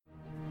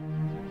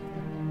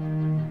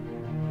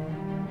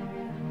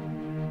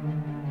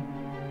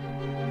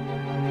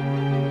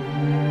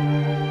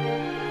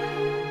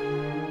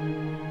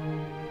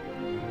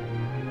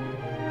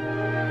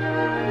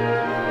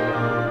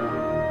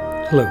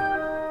Hello,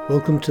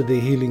 welcome to the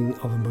Healing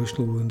of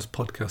Emotional Wounds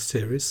podcast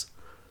series.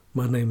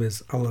 My name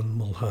is Alan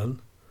Mulhern.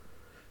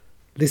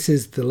 This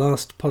is the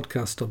last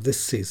podcast of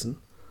this season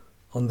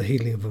on the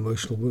healing of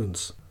emotional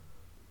wounds.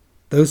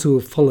 Those who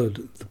have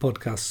followed the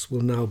podcasts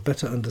will now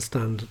better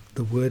understand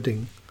the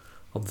wording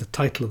of the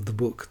title of the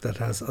book that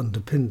has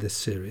underpinned this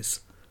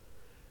series,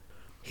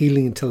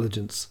 Healing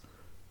Intelligence,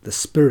 the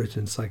Spirit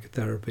in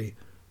Psychotherapy,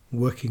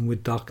 Working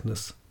with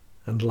Darkness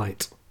and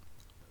Light.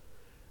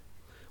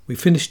 We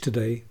finished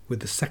today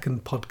with the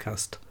second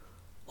podcast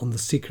on the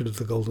secret of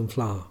the golden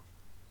flower.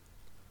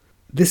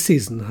 This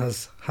season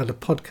has had a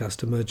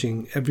podcast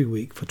emerging every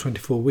week for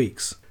 24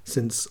 weeks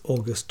since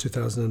August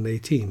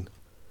 2018.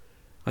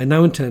 I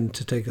now intend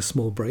to take a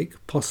small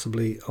break,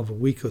 possibly of a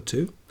week or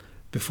two,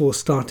 before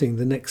starting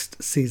the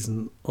next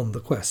season on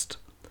the quest,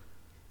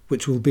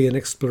 which will be an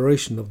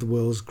exploration of the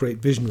world's great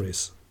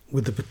visionaries,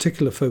 with a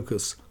particular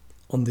focus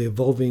on the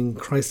evolving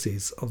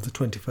crises of the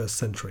 21st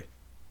century.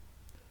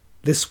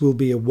 This will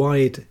be a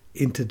wide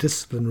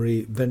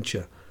interdisciplinary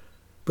venture,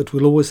 but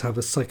will always have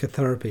a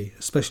psychotherapy,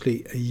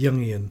 especially a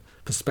Jungian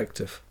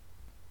perspective.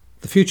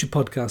 The future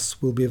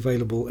podcasts will be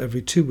available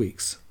every 2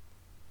 weeks.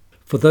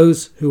 For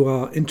those who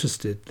are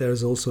interested, there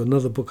is also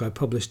another book I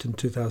published in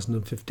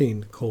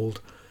 2015 called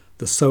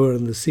The Sower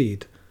and the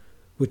Seed,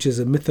 which is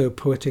a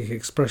mythopoetic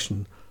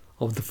expression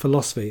of the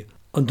philosophy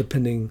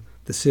underpinning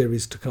the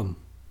series to come.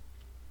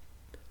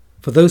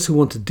 For those who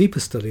want a deeper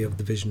study of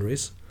the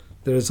visionaries,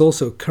 there is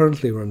also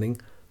currently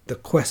running the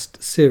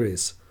Quest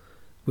series,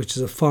 which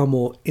is a far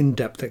more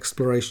in-depth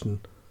exploration.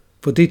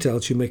 For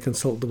details, you may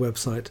consult the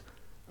website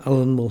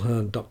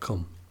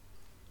alanmulhern.com.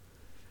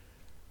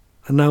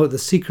 And now at The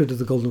Secret of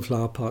the Golden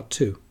Flower Part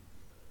 2.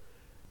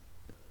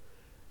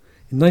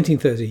 In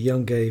 1930,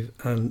 Jung gave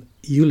an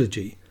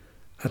eulogy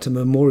at a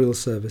memorial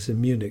service in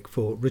Munich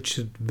for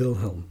Richard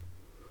Wilhelm.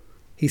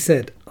 He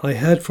said, "I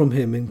heard from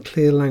him in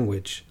clear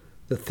language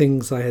the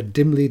things I had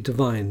dimly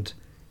divined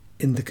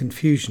in the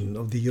confusion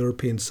of the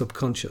European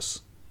subconscious.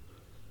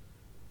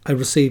 I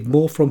received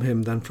more from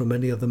him than from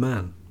any other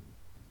man."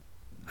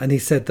 And he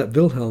said that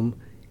Wilhelm,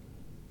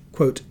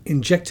 quote,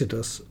 "injected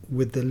us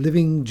with the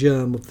living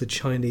germ of the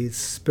Chinese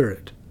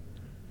spirit,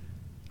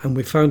 and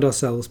we found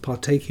ourselves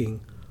partaking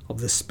of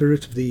the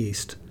spirit of the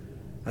East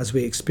as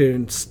we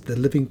experienced the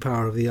living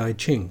power of the I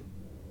Ching.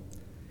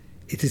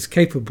 It is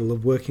capable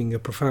of working a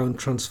profound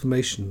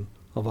transformation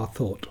of our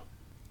thought,"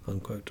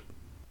 unquote.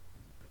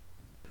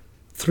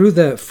 Through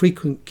their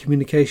frequent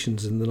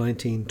communications in the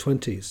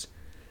 1920s,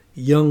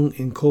 Jung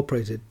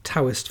incorporated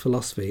Taoist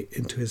philosophy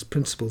into his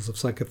principles of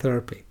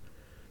psychotherapy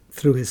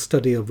through his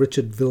study of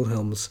Richard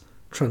Wilhelm's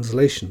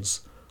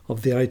translations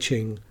of the I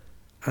Ching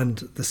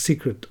and The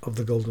Secret of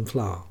the Golden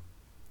Flower.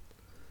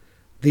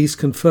 These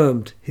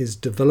confirmed his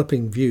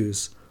developing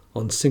views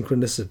on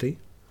synchronicity,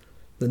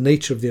 the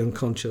nature of the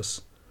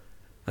unconscious,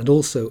 and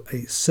also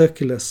a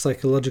circular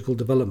psychological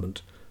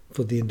development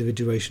for the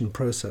individuation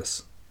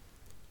process.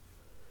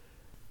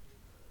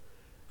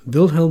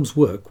 Wilhelm's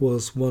work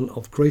was one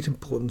of great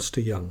importance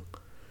to Jung,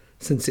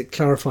 since it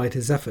clarified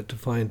his effort to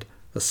find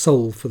a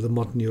soul for the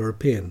modern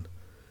European,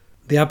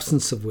 the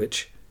absence of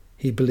which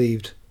he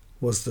believed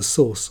was the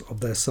source of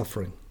their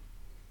suffering.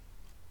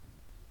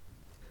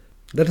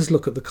 Let us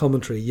look at the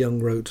commentary Jung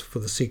wrote for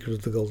The Secret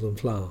of the Golden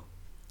Flower.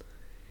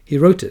 He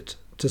wrote it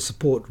to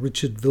support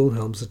Richard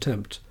Wilhelm's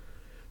attempt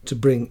to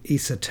bring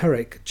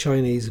esoteric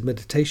Chinese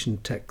meditation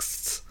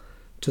texts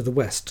to the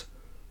West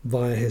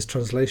via his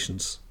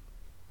translations.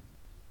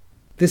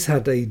 This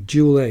had a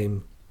dual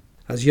aim,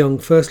 as Jung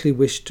firstly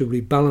wished to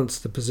rebalance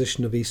the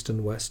position of East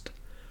and West,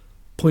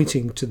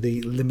 pointing to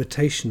the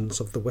limitations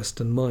of the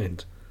Western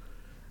mind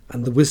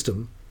and the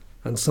wisdom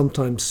and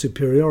sometimes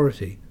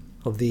superiority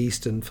of the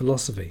Eastern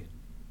philosophy.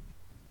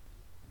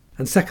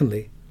 And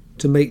secondly,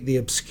 to make the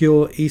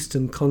obscure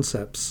Eastern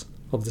concepts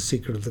of The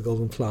Secret of the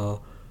Golden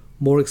Flower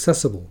more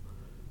accessible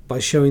by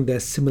showing their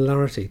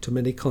similarity to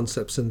many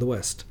concepts in the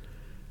West,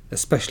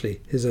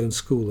 especially his own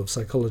school of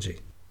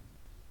psychology.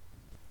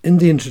 In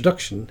the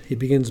introduction, he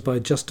begins by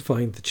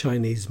justifying the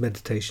Chinese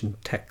meditation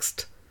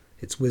text,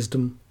 its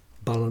wisdom,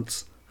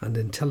 balance, and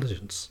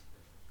intelligence,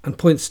 and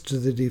points to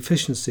the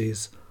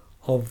deficiencies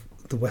of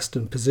the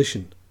Western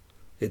position,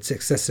 its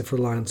excessive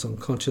reliance on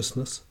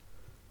consciousness,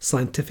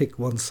 scientific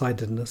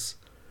one-sidedness,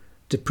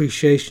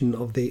 depreciation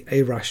of the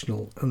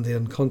irrational and the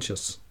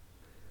unconscious.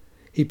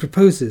 He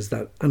proposes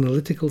that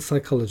analytical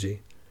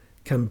psychology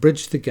can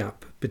bridge the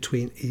gap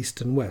between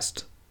East and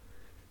West.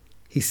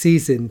 He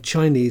sees in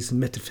Chinese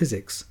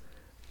metaphysics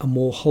a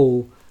more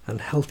whole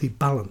and healthy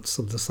balance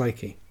of the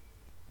psyche.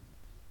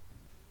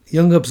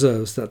 Jung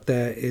observes that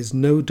there is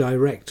no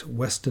direct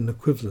Western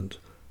equivalent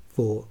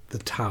for the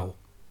Tao,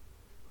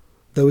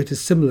 though it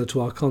is similar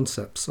to our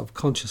concepts of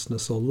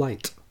consciousness or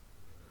light.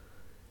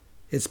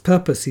 Its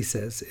purpose, he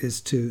says, is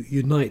to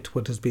unite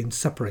what has been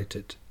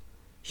separated,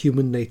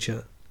 human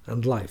nature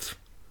and life,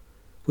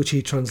 which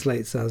he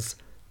translates as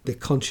the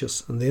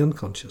conscious and the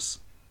unconscious.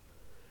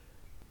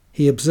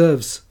 He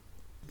observes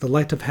the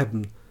light of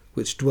heaven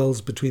which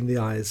dwells between the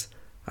eyes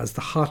as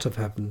the heart of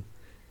heaven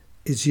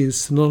is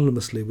used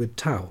synonymously with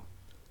Tao.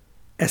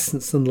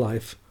 Essence and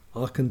life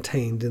are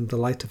contained in the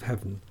light of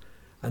heaven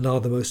and are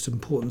the most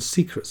important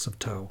secrets of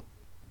Tao.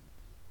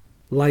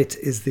 Light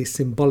is the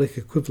symbolic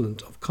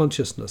equivalent of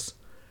consciousness,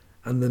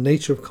 and the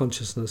nature of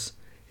consciousness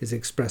is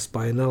expressed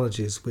by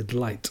analogies with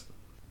light.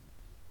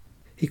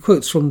 He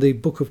quotes from the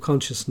Book of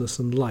Consciousness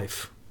and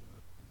Life.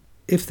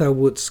 If thou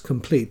wouldst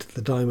complete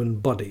the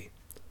diamond body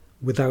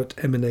without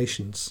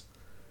emanations,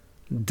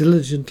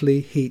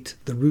 diligently heat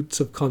the roots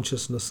of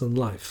consciousness and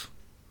life.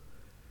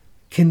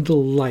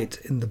 Kindle light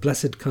in the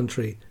blessed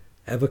country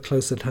ever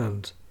close at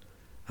hand,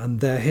 and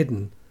there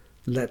hidden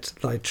let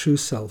thy true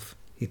self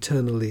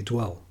eternally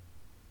dwell.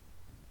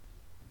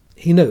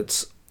 He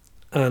notes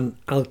an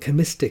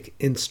alchemistic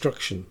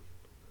instruction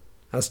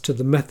as to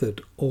the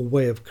method or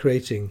way of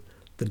creating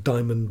the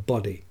diamond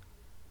body.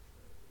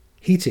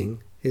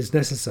 Heating is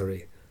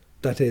necessary,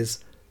 that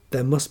is,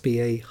 there must be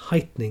a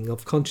heightening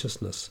of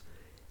consciousness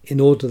in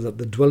order that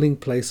the dwelling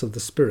place of the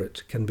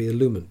spirit can be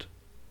illumined.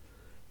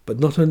 But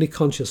not only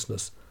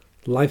consciousness,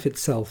 life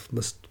itself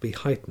must be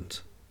heightened.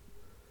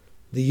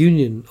 The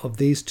union of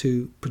these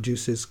two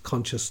produces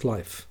conscious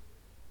life.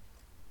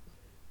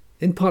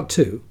 In part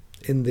 2,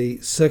 in the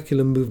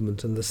circular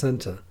movement and the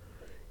centre,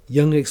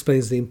 Jung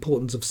explains the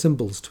importance of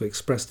symbols to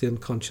express the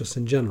unconscious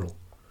in general.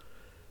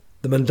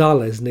 The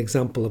mandala is an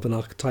example of an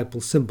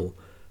archetypal symbol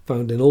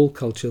found in all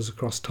cultures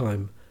across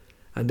time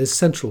and is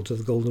central to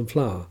the golden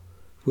flower,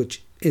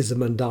 which is a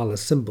mandala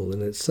symbol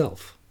in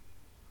itself.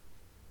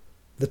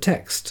 The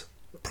text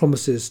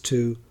promises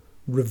to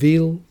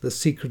reveal the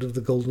secret of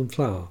the golden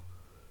flower,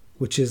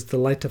 which is the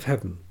light of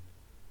heaven,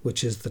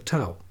 which is the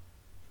Tao.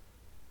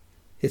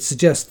 It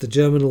suggests the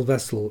germinal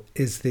vessel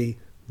is the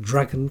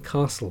dragon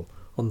castle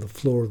on the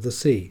floor of the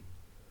sea,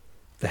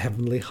 the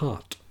heavenly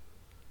heart,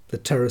 the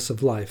terrace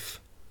of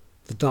life,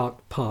 the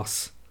dark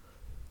pass,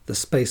 the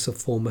space of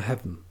former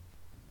heaven.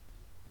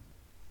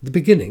 The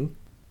beginning,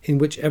 in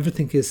which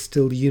everything is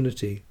still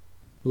unity,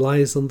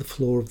 lies on the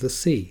floor of the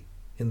sea,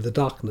 in the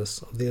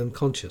darkness of the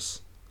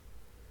unconscious.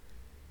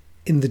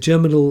 In the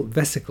germinal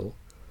vesicle,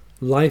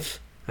 life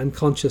and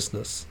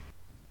consciousness,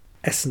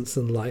 essence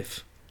and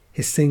life,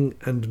 hissing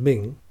and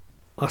ming,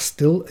 are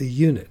still a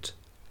unit,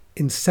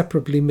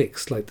 inseparably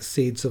mixed like the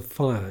seeds of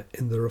fire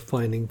in the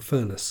refining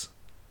furnace.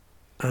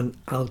 An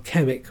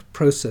alchemic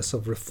process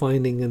of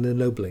refining and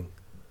ennobling.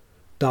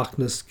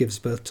 Darkness gives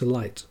birth to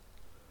light.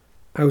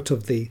 Out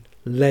of the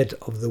lead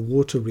of the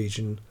water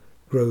region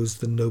grows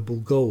the noble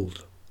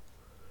gold.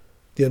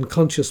 The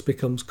unconscious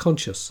becomes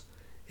conscious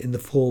in the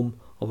form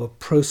of a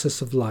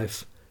process of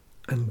life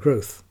and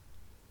growth.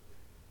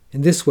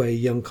 In this way,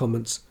 Jung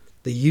comments,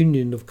 the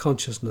union of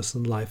consciousness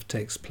and life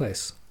takes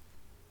place.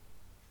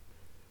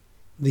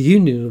 The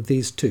union of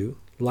these two,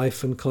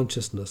 life and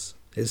consciousness,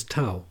 is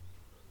Tao,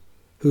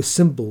 whose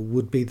symbol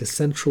would be the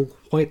central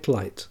white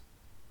light.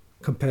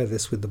 Compare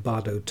this with the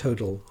Bardo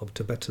Todal of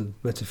Tibetan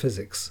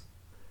metaphysics.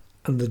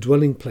 And the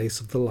dwelling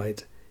place of the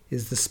light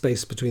is the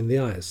space between the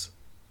eyes.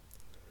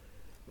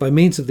 By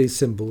means of these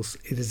symbols,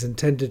 it is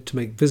intended to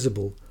make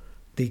visible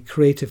the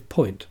creative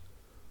point,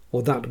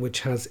 or that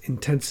which has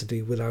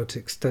intensity without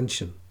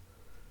extension,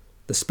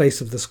 the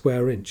space of the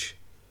square inch,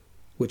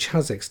 which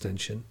has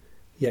extension,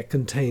 yet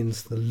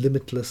contains the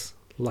limitless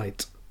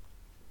light.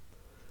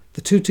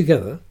 The two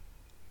together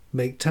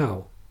make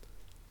Tao.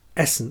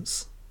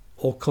 Essence,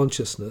 or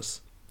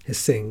consciousness,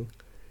 hissing,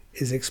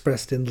 is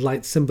expressed in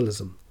light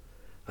symbolism,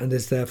 and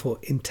is therefore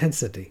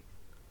intensity,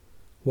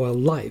 while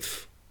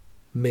life,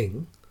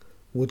 ming,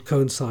 would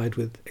coincide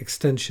with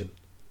extension.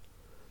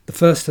 The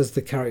first has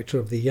the character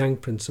of the yang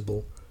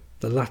principle,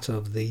 the latter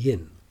of the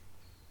yin.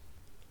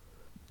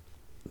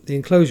 The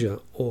enclosure,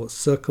 or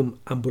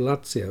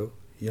circumambulatio,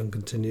 Jung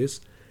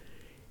continues,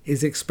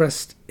 is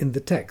expressed in the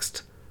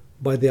text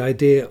by the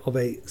idea of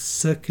a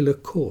circular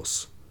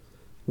course,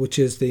 which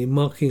is the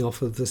marking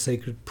off of the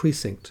sacred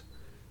precinct,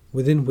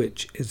 within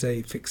which is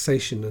a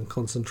fixation and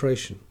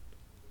concentration.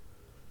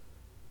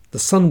 The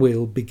sun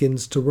wheel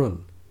begins to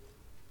run,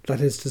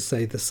 that is to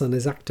say, the sun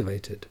is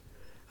activated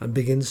and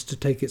begins to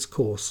take its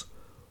course,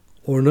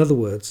 or in other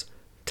words,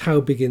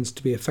 Tao begins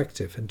to be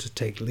effective and to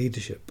take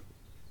leadership.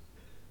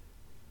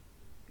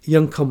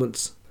 Jung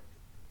comments,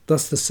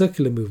 thus the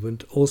circular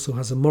movement also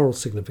has a moral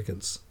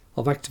significance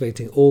of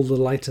activating all the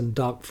light and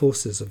dark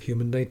forces of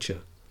human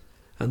nature,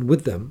 and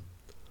with them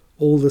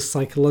all the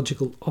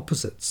psychological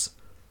opposites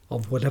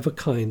of whatever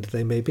kind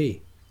they may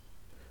be.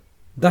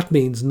 That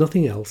means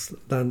nothing else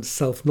than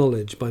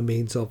self-knowledge by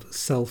means of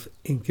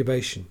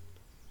self-incubation.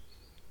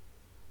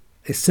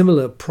 A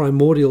similar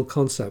primordial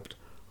concept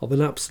of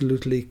an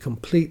absolutely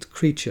complete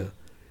creature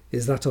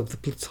is that of the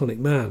Platonic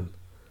man,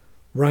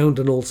 round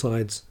on all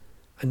sides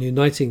and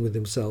uniting with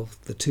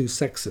himself the two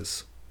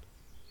sexes.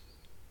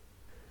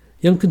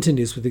 Jung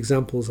continues with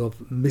examples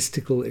of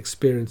mystical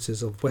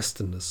experiences of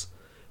Westerners,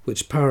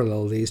 which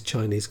parallel these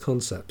Chinese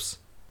concepts.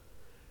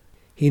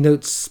 He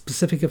notes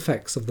specific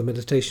effects of the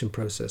meditation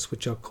process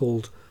which are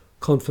called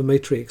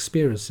confirmatory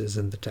experiences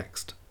in the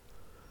text.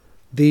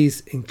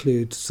 These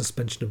include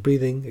suspension of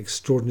breathing,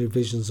 extraordinary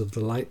visions of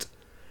the light,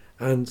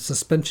 and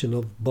suspension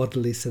of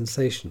bodily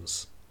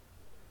sensations.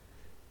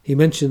 He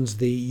mentions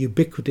the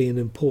ubiquity and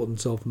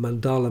importance of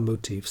mandala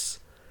motifs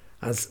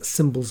as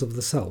symbols of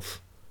the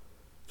self,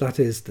 that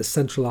is, the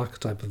central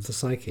archetype of the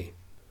psyche.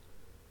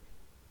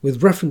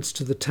 With reference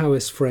to the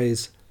Taoist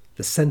phrase,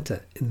 the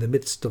centre in the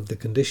midst of the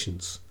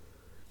conditions,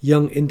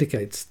 Jung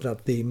indicates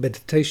that the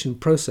meditation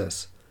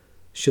process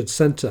should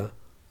centre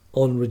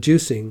on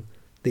reducing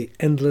the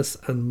endless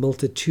and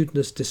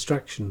multitudinous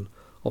distraction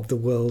of the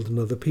world and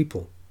other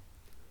people.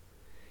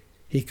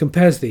 He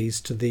compares these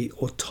to the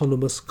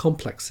autonomous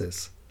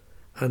complexes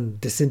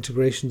and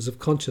disintegrations of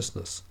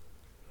consciousness,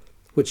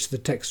 which the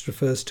text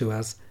refers to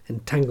as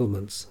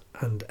entanglements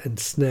and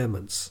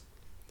ensnarements.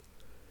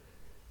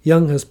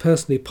 Jung has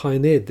personally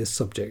pioneered this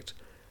subject,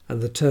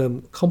 and the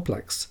term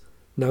complex,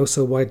 now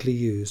so widely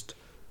used,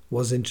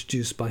 was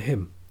introduced by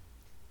him.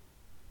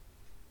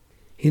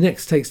 He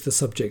next takes the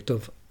subject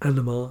of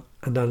anima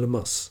and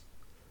animus,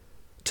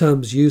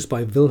 terms used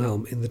by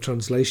Wilhelm in the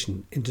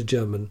translation into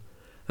German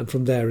and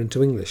from there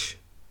into English.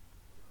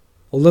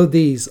 Although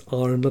these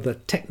are another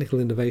technical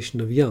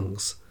innovation of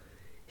Jung's,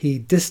 he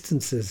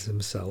distances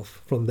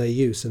himself from their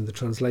use in the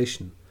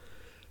translation,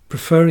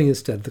 preferring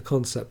instead the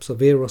concepts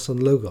of eros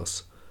and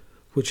logos,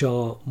 which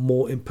are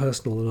more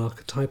impersonal and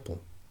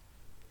archetypal.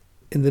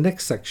 In the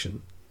next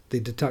section, the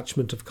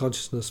detachment of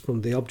consciousness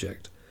from the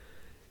object,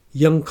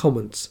 Jung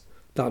comments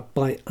that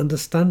by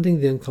understanding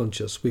the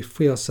unconscious we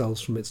free ourselves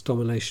from its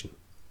domination.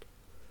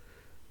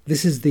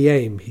 This is the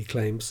aim, he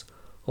claims,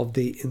 of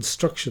the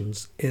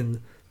instructions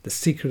in The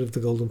Secret of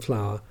the Golden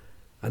Flower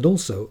and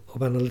also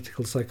of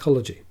analytical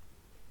psychology.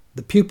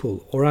 The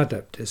pupil or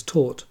adept is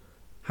taught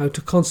how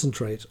to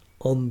concentrate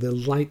on the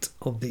light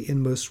of the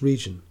inmost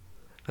region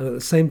and at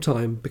the same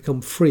time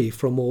become free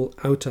from all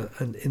outer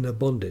and inner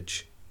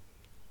bondage.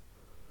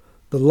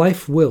 The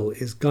life will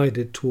is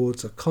guided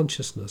towards a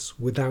consciousness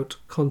without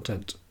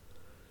content,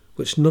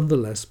 which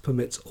nonetheless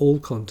permits all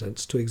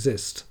contents to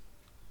exist.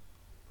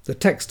 The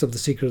text of The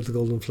Secret of the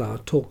Golden Flower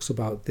talks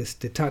about this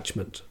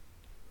detachment.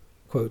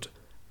 Quote,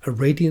 "A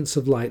radiance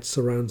of light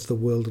surrounds the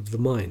world of the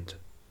mind.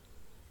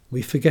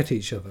 We forget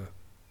each other,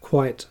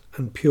 quiet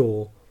and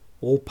pure,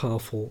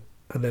 all-powerful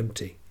and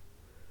empty.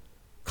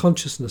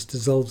 Consciousness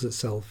dissolves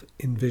itself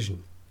in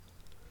vision.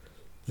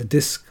 The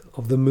disk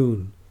of the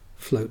moon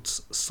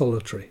floats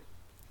solitary."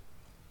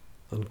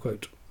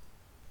 Unquote.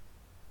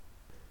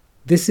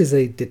 This is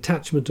a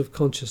detachment of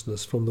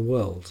consciousness from the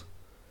world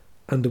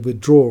and a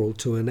withdrawal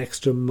to an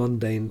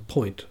extra-mundane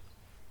point.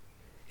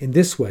 In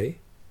this way,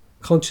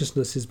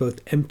 consciousness is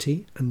both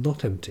empty and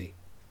not empty.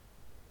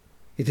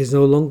 It is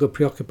no longer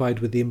preoccupied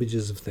with the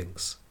images of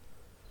things.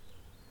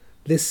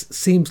 This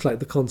seems like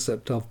the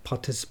concept of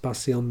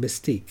participation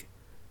mystique,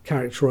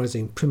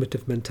 characterizing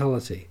primitive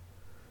mentality,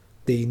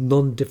 the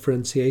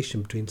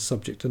non-differentiation between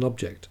subject and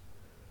object.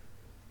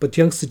 But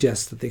Jung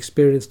suggests that the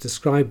experience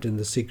described in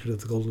The Secret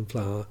of the Golden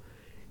Flower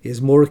is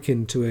more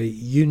akin to a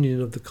union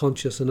of the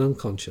conscious and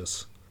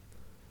unconscious,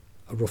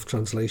 a rough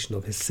translation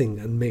of his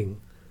Xing and Ming,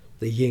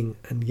 the yin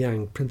and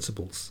yang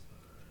principles,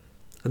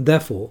 and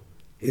therefore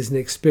is an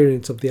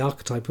experience of the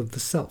archetype of the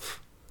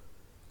self,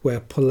 where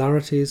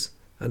polarities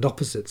and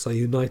opposites are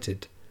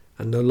united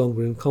and no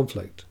longer in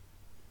conflict.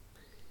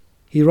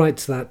 He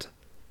writes that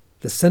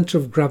the centre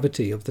of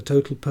gravity of the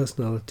total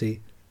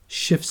personality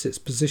shifts its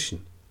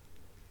position.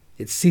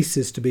 It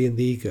ceases to be in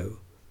the ego,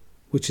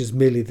 which is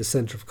merely the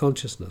centre of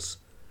consciousness,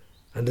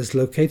 and is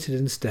located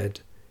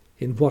instead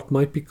in what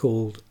might be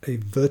called a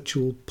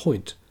virtual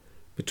point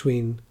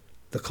between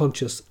the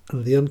conscious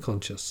and the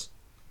unconscious.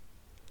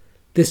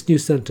 This new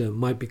centre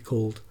might be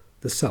called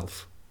the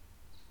self.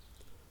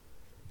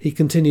 He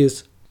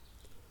continues,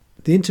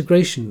 "The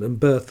integration and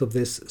birth of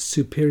this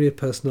superior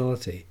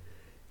personality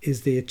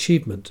is the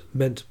achievement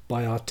meant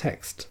by our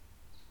text,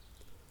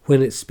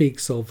 when it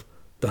speaks of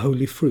the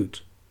holy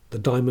fruit, the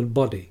diamond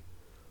body,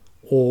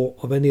 or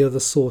of any other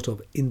sort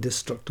of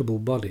indestructible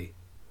body.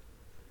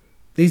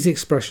 These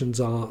expressions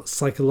are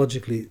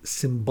psychologically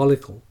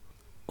symbolical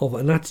of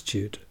an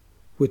attitude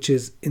which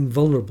is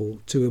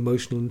invulnerable to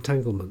emotional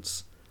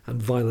entanglements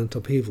and violent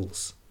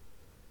upheavals.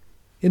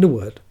 In a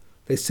word,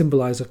 they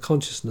symbolize a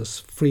consciousness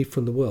free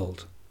from the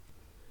world."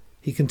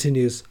 He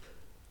continues,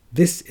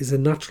 "This is a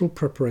natural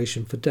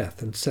preparation for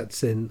death and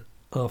sets in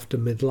after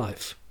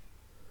midlife.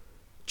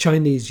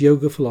 Chinese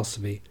yoga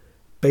philosophy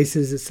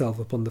bases itself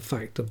upon the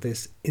fact of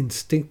this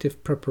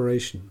instinctive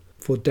preparation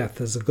for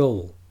death as a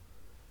goal,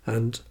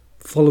 and,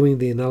 following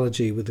the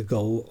analogy with the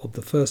goal of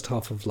the first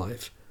half of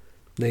life,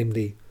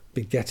 namely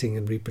begetting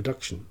and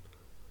reproduction,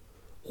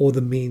 or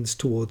the means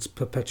towards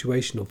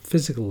perpetuation of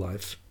physical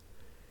life,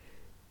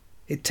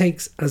 it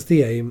takes as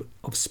the aim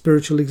of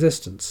spiritual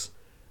existence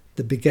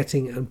the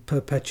begetting and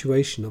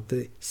perpetuation of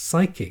the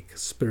psychic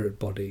spirit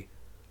body,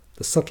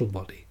 the subtle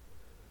body,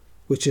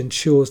 which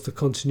ensures the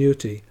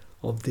continuity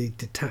of the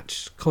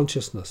detached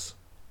consciousness.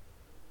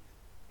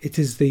 It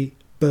is the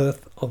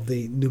birth of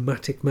the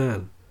pneumatic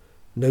man,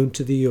 known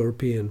to the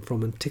European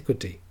from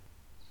antiquity."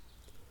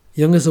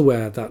 Jung is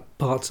aware that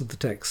parts of the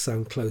text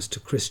sound close to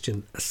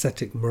Christian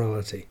ascetic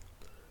morality.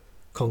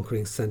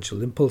 conquering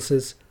sensual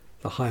impulses,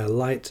 the higher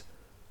light,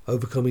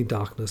 overcoming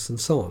darkness, and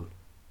so on.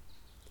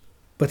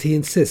 But he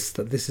insists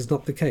that this is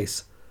not the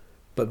case,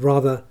 but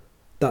rather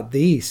that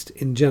the East,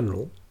 in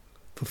general,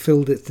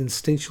 fulfilled its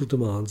instinctual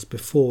demands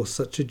before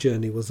such a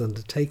journey was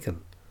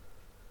undertaken.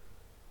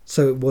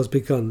 So it was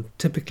begun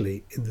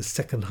typically in the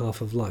second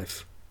half of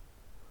life.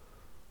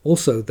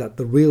 Also that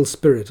the real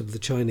spirit of the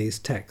Chinese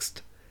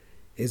text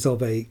is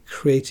of a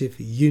creative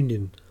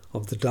union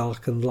of the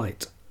dark and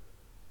light,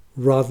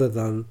 rather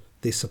than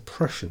the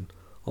suppression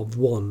of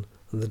one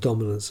and the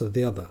dominance of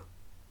the other.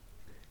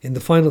 In the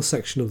final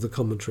section of the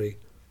commentary,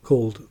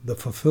 called The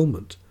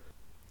Fulfillment,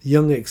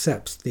 Jung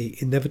accepts the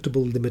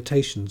inevitable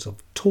limitations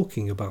of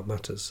talking about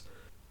matters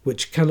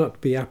which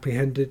cannot be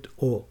apprehended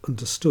or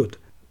understood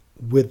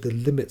with the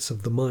limits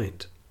of the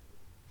mind.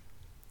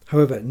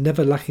 However,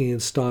 never lacking in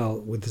style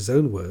with his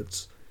own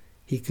words,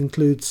 he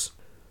concludes,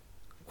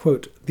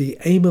 quote, "The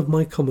aim of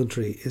my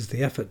commentary is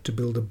the effort to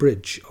build a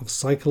bridge of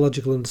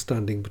psychological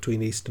understanding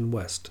between East and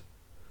West,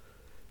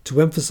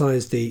 to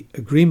emphasize the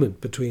agreement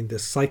between the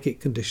psychic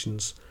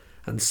conditions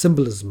and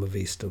symbolism of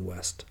East and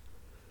West,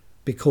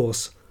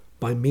 because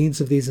by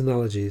means of these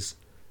analogies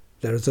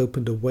there is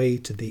opened a way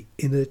to the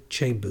inner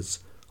chambers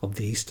of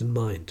the Eastern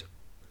mind.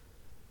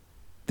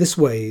 This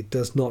way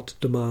does not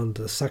demand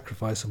the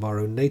sacrifice of our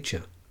own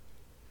nature,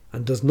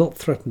 and does not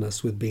threaten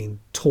us with being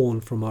torn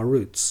from our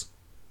roots.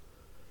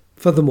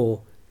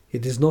 Furthermore,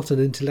 it is not an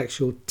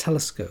intellectual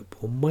telescope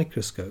or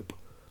microscope,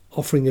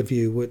 offering a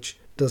view which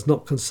does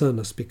not concern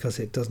us because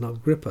it does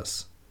not grip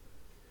us.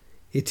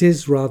 It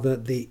is rather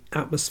the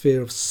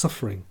atmosphere of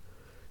suffering,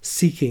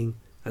 seeking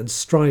and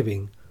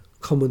striving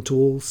common to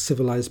all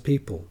civilized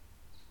people.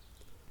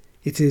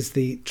 It is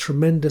the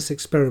tremendous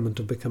experiment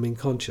of becoming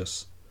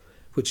conscious,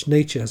 which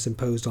nature has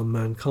imposed on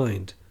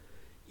mankind,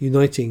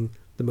 uniting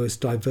the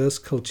most diverse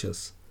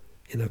cultures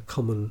in a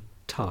common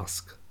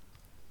task.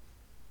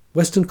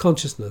 Western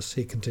consciousness,"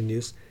 he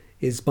continues,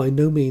 "is by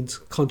no means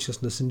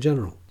consciousness in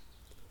general,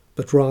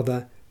 but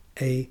rather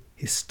a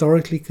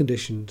historically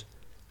conditioned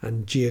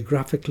and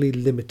geographically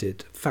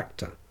limited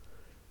factor,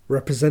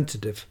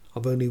 representative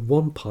of only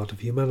one part of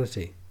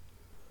humanity.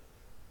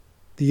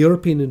 The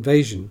European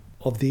invasion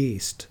of the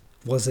East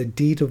was a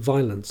deed of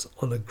violence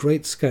on a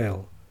great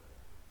scale,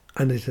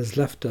 and it has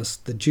left us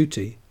the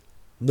duty,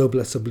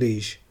 noblesse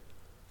oblige,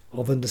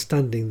 of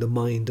understanding the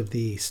mind of the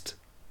East.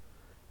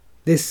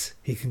 This,"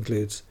 he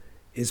concludes,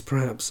 "is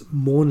perhaps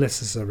more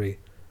necessary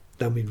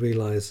than we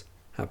realize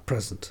at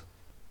present."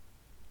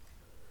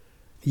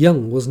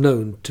 Jung was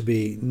known to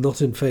be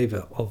not in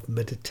favour of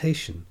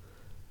meditation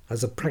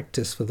as a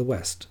practice for the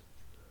West,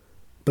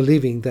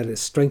 believing that it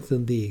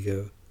strengthened the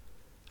ego,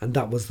 and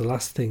that was the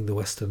last thing the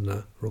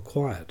Westerner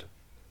required.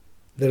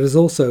 There is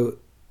also,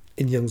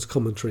 in Jung's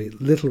commentary,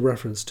 little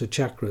reference to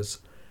chakras,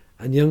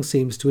 and Jung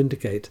seems to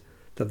indicate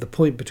that the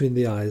point between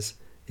the eyes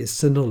is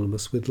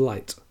synonymous with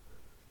light,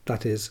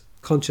 that is,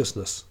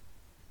 consciousness.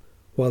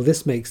 While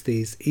this makes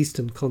these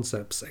Eastern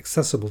concepts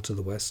accessible to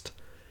the West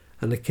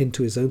and akin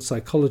to his own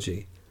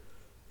psychology,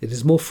 it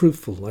is more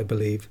fruitful, I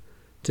believe,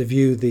 to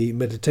view the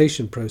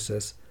meditation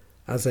process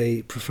as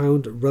a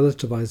profound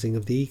relativizing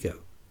of the ego,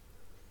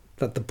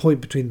 that the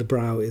point between the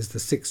brow is the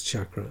sixth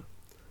chakra,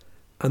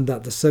 and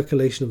that the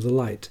circulation of the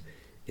light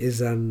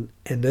is an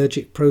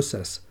energic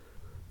process,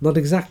 not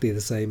exactly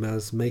the same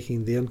as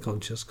making the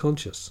unconscious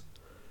conscious,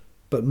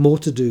 but more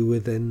to do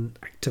with an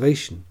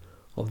activation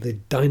of the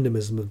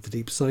dynamism of the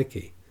deep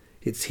psyche,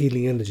 its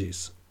healing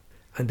energies,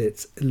 and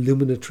its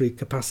illuminatory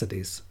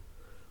capacities,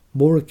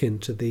 more akin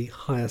to the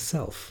higher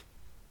self.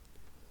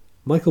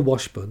 Michael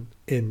Washburn,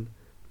 in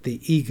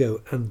The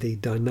Ego and the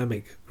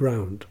Dynamic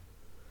Ground,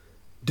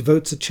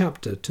 devotes a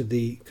chapter to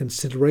the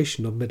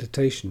consideration of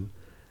meditation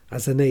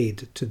as an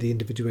aid to the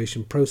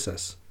individuation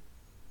process.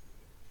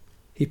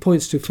 He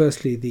points to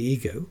firstly the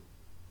ego,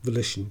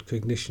 volition,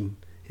 cognition,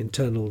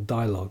 internal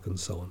dialogue and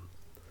so on,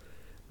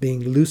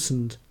 being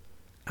loosened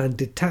and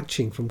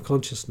detaching from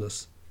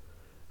consciousness,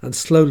 and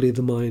slowly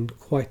the mind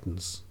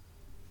quietens.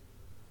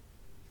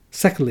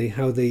 Secondly,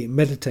 how the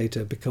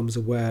meditator becomes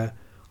aware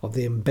of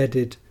the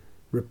embedded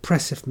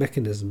repressive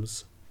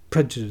mechanisms,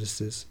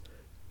 prejudices,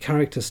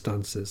 character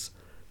stances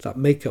that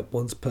make up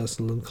one's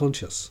personal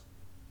unconscious.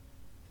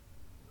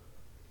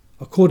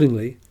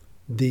 Accordingly,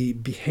 the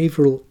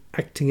behavioural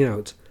acting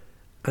out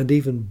and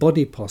even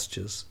body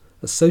postures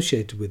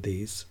associated with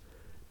these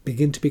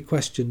begin to be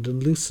questioned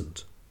and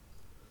loosened.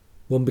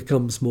 One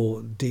becomes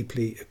more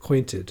deeply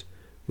acquainted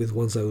with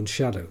one's own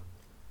shadow,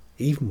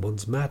 even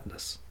one's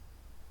madness.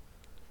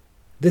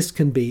 This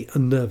can be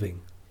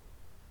unnerving,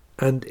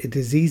 and it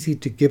is easy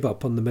to give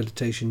up on the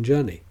meditation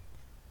journey.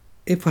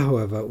 If,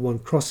 however, one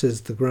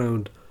crosses the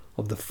ground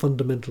of the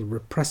fundamental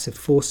repressive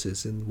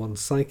forces in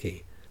one's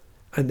psyche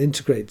and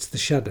integrates the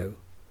shadow,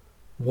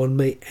 one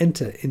may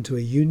enter into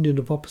a union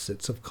of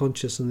opposites of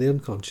conscious and the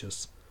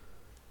unconscious,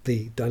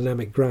 the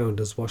dynamic ground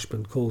as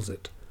Washburn calls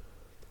it.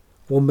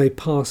 One may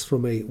pass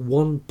from a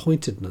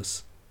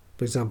one-pointedness,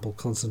 for example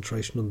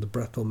concentration on the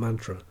breath or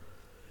mantra,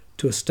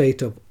 to a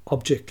state of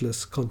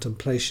objectless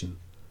contemplation,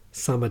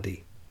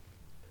 samadhi.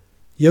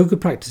 Yoga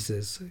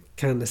practices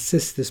can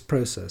assist this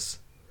process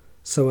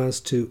so as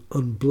to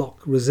unblock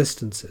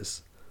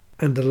resistances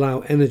and allow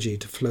energy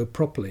to flow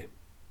properly.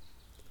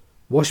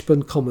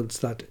 Washburn comments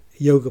that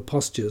yoga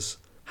postures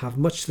have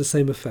much the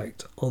same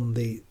effect on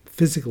the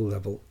physical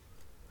level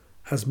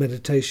as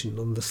meditation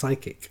on the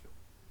psychic.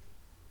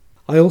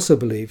 I also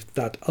believe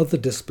that other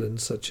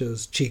disciplines such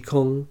as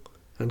Qigong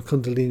and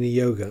Kundalini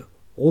Yoga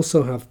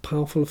also have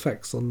powerful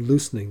effects on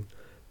loosening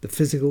the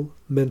physical,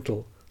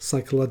 mental,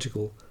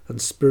 psychological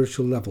and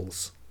spiritual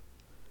levels,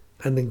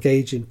 and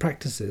engage in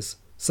practices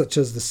such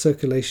as the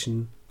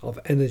circulation of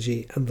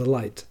energy and the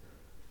light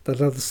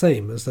that are the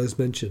same as those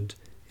mentioned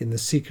in The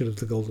Secret of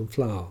the Golden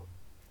Flower.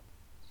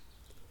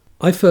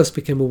 I first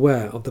became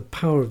aware of the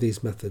power of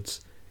these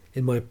methods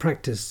in my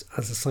practice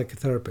as a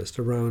psychotherapist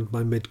around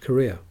my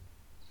mid-career.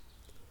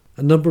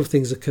 A number of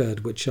things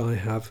occurred which I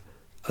have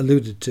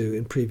alluded to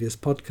in previous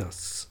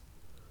podcasts.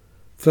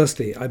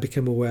 Firstly, I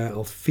became aware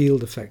of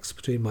field effects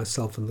between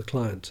myself and the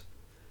client,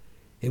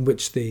 in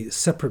which the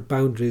separate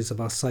boundaries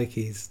of our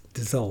psyches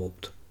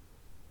dissolved.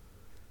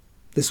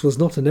 This was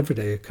not an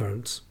everyday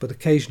occurrence, but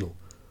occasional,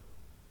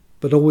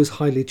 but always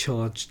highly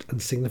charged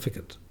and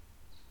significant.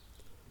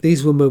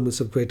 These were moments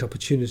of great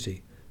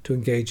opportunity to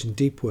engage in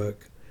deep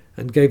work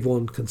and gave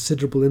one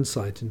considerable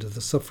insight into the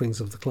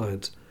sufferings of the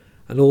client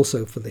and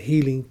also for the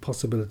healing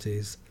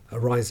possibilities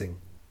arising.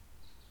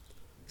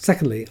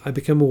 Secondly, I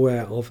became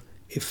aware of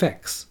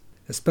effects,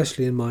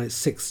 especially in my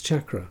sixth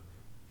chakra,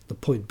 the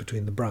point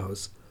between the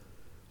brows,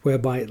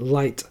 whereby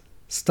light,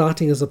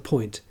 starting as a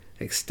point,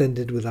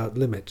 extended without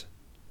limit.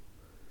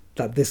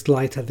 That this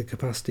light had the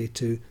capacity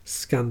to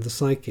scan the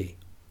psyche,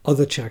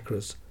 other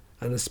chakras,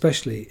 and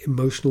especially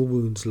emotional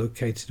wounds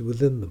located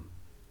within them.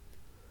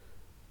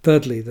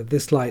 Thirdly, that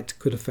this light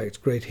could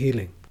affect great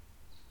healing.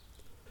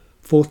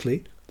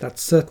 Fourthly, that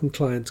certain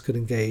clients could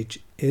engage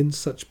in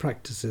such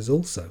practices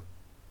also.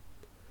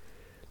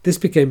 This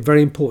became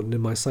very important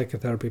in my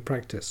psychotherapy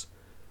practice,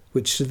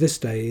 which to this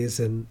day is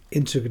an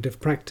integrative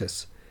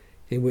practice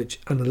in which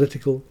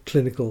analytical,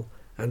 clinical,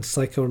 and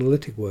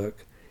psychoanalytic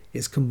work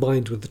is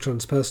combined with the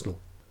transpersonal.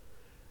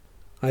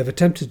 I have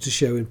attempted to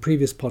show in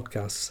previous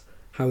podcasts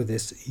how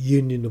this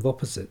union of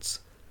opposites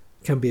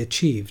can be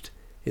achieved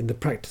in the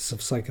practice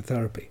of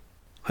psychotherapy.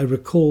 I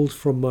recalled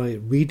from my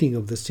reading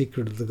of The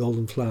Secret of the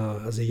Golden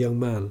Flower as a young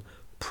man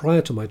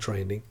prior to my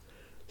training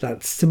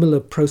that similar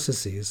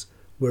processes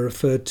were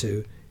referred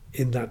to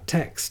in that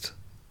text.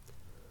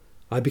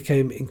 I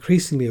became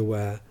increasingly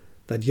aware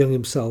that Jung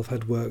himself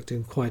had worked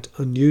in quite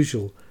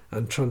unusual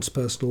and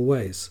transpersonal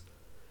ways,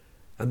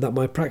 and that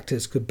my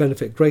practice could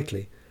benefit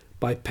greatly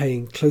by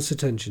paying close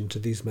attention to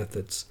these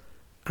methods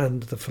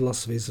and the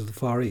philosophies of the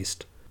Far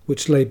East,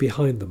 which lay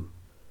behind them.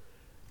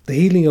 The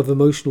healing of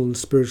emotional and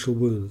spiritual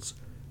wounds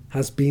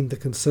has been the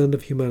concern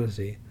of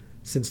humanity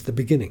since the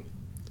beginning,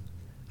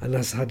 and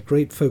has had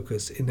great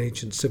focus in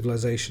ancient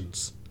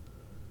civilizations.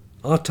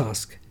 Our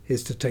task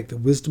is to take the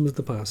wisdom of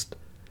the past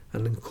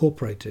and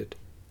incorporate it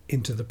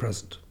into the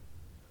present.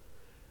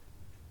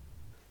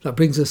 That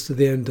brings us to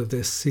the end of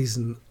this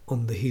season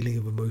on the healing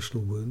of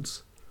emotional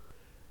wounds.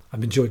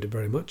 I've enjoyed it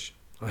very much.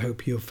 I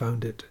hope you have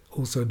found it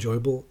also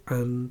enjoyable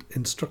and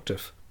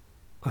instructive.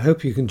 I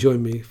hope you can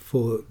join me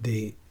for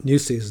the new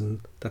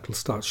season that will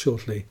start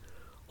shortly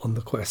on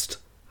the quest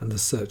and the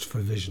search for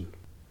vision.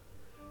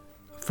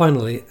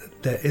 Finally,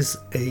 there is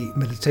a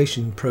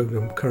meditation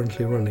program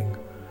currently running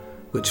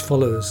which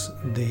follows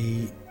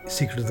The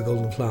Secret of the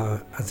Golden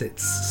Flower as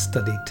its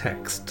study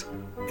text.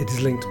 It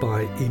is linked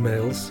by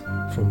emails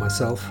from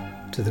myself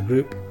to the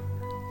group,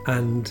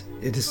 and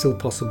it is still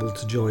possible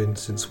to join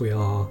since we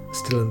are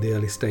still in the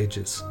early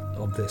stages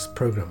of this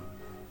program.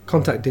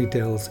 Contact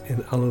details in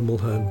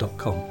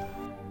alanmulhern.com.